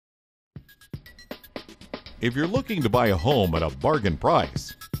If you're looking to buy a home at a bargain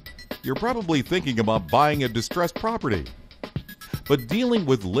price, you're probably thinking about buying a distressed property. But dealing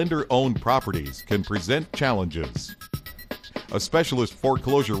with lender-owned properties can present challenges. A specialist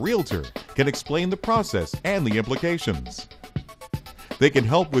foreclosure realtor can explain the process and the implications. They can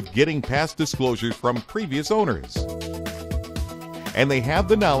help with getting past disclosures from previous owners. And they have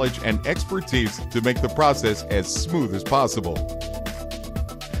the knowledge and expertise to make the process as smooth as possible.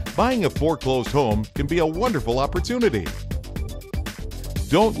 Buying a foreclosed home can be a wonderful opportunity.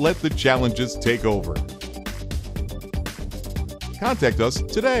 Don't let the challenges take over. Contact us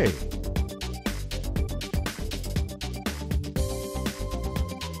today.